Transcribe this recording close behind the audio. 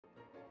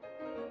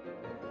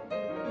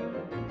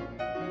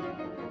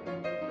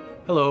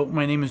Hello,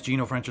 my name is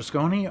Gino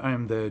Francesconi.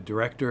 I'm the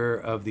director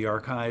of the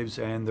Archives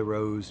and the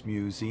Rose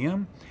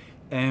Museum,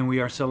 and we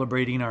are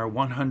celebrating our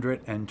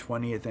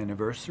 120th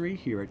anniversary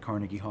here at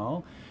Carnegie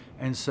Hall.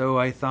 And so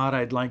I thought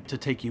I'd like to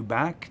take you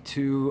back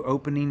to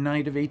opening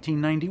night of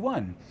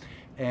 1891,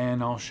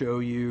 and I'll show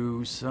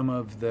you some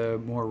of the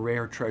more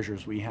rare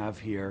treasures we have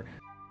here.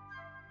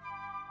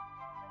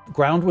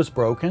 Ground was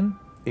broken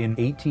in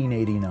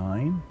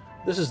 1889.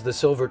 This is the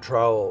silver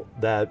trowel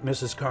that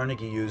Mrs.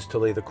 Carnegie used to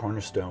lay the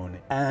cornerstone.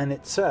 And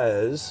it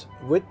says,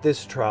 with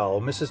this trowel,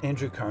 Mrs.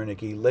 Andrew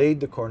Carnegie laid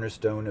the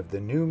cornerstone of the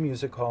new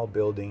music hall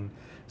building,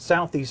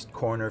 southeast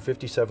corner,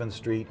 57th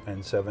Street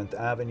and 7th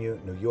Avenue,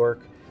 New York,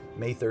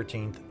 May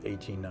 13th,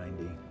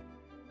 1890.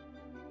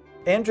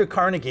 Andrew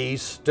Carnegie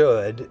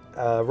stood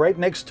right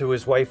next to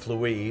his wife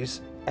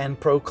Louise and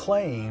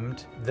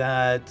proclaimed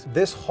that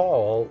this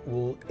hall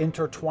will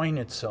intertwine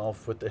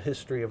itself with the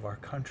history of our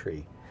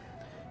country.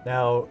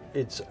 Now,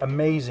 it's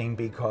amazing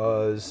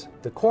because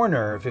the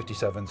corner of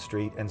 57th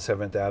Street and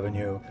 7th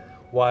Avenue,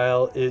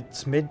 while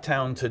it's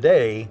Midtown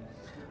today,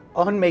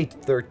 on May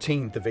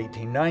 13th of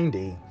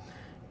 1890,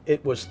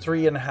 it was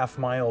 3.5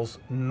 miles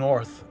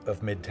north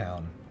of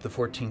Midtown, the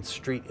 14th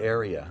Street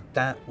area.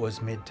 That was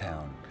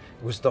Midtown.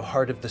 It was the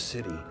heart of the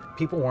city.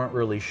 People weren't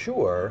really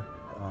sure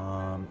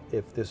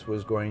if this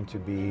was going to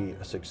be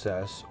a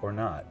success or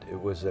not.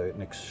 It was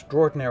an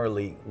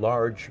extraordinarily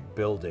large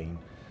building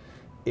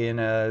in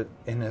a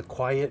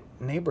quiet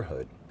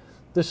neighborhood.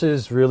 This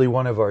is really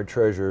one of our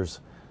treasures.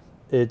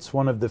 It's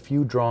one of the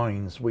few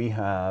drawings we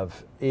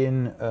have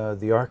in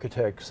the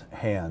architect's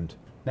hand.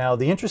 Now,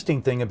 the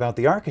interesting thing about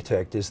the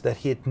architect is that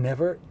he had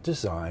never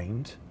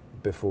designed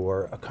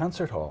before a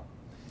concert hall.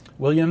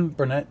 William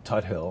Burnett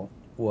Tuthill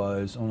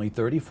was only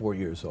 34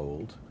 years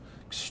old.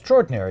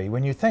 Extraordinary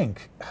when you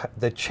think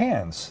the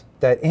chance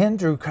that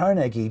Andrew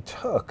Carnegie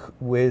took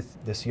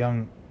with this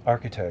young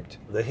architect.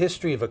 The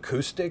history of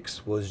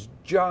acoustics was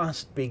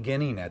just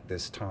beginning at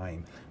this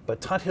time,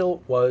 but Tuthill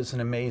was an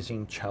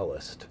amazing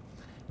cellist.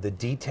 The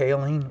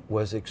detailing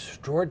was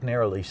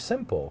extraordinarily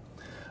simple.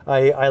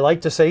 I like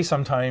to say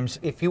sometimes,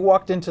 if you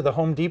walked into the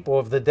Home Depot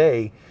of the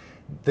day,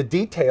 the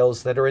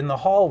details that are in the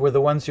hall were the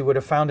ones you would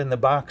have found in the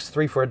box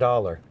 3 for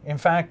 $1. In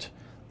fact,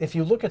 if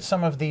you look at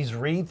some of these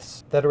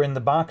wreaths that are in the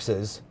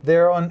boxes,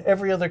 they're on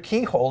every other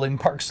keyhole in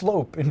Park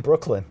Slope in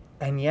Brooklyn.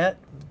 And yet,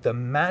 the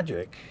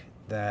magic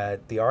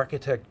that the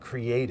architect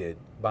created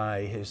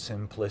by his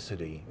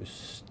simplicity is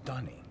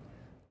stunning.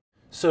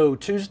 So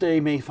Tuesday,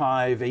 May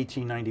 5,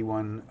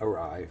 1891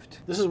 arrived.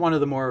 This is one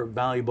of the more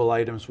valuable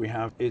items we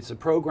have. It's a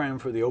program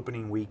for the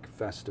opening week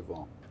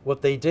festival.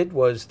 What they did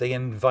was they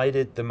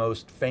invited the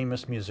most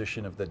famous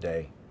musician of the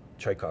day,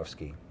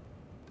 Tchaikovsky.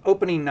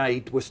 Opening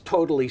night was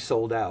totally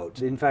sold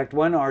out. In fact,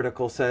 one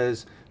article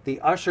says the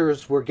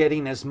ushers were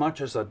getting as much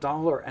as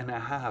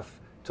 $1.50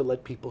 to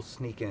let people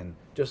sneak in.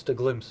 Just a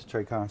glimpse of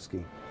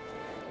Tchaikovsky.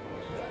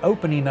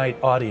 Opening night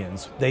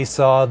audience, they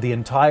saw the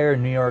entire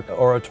New York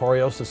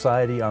Oratorio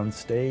Society on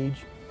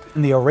stage.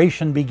 And the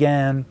oration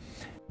began.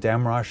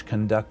 Damrosch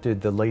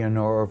conducted the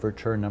Leonore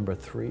Overture No.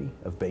 3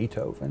 of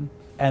Beethoven.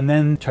 And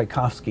then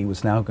Tchaikovsky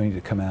was now going to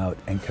come out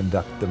and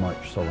conduct the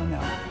March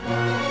Solennelle.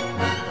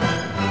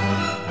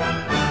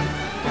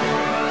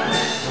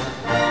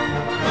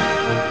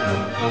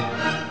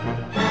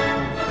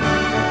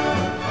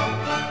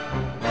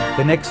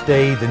 The next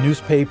day, the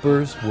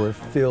newspapers were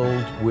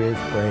filled with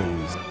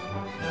praise.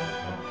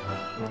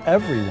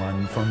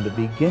 Everyone from the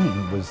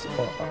beginning was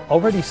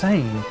already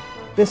saying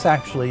this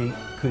actually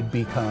could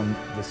become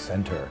the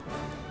center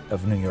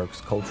of New York's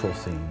cultural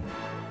scene.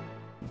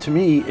 To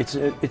me, it's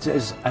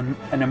as an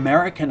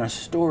American a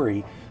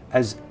story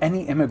as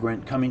any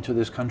immigrant coming to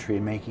this country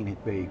and making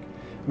it big.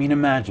 I mean,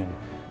 imagine,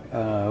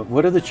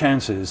 what are the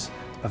chances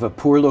of a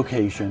poor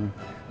location,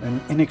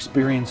 an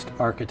inexperienced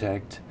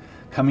architect,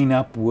 coming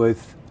up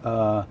with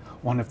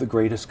one of the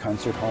greatest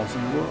concert halls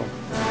in the world?